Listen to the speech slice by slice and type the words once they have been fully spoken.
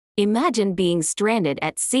Imagine being stranded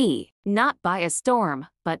at sea, not by a storm,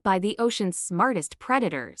 but by the ocean's smartest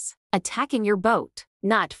predators, attacking your boat,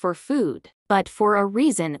 not for food, but for a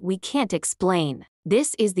reason we can't explain.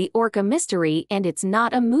 This is the Orca mystery, and it's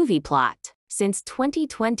not a movie plot. Since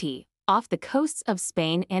 2020, off the coasts of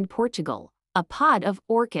Spain and Portugal, a pod of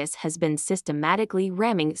Orcas has been systematically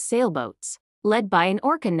ramming sailboats. Led by an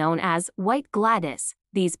orca known as White Gladis,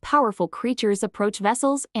 these powerful creatures approach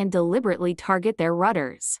vessels and deliberately target their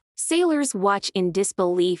rudders. Sailors watch in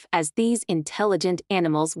disbelief as these intelligent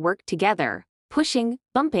animals work together, pushing,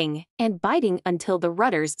 bumping, and biting until the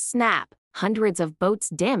rudders snap. Hundreds of boats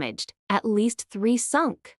damaged, at least 3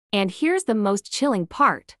 sunk. And here's the most chilling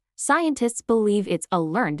part. Scientists believe it's a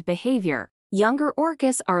learned behavior. Younger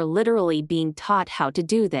orcas are literally being taught how to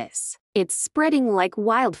do this. It's spreading like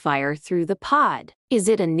wildfire through the pod. Is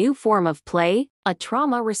it a new form of play? A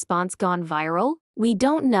trauma response gone viral? We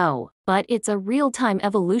don't know, but it's a real-time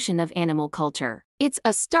evolution of animal culture. It's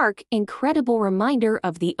a stark, incredible reminder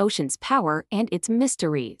of the ocean's power and its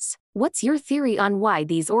mysteries. What's your theory on why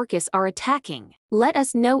these orcas are attacking? Let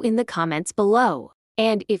us know in the comments below.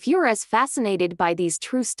 And if you're as fascinated by these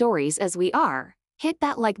true stories as we are, hit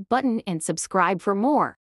that like button and subscribe for more.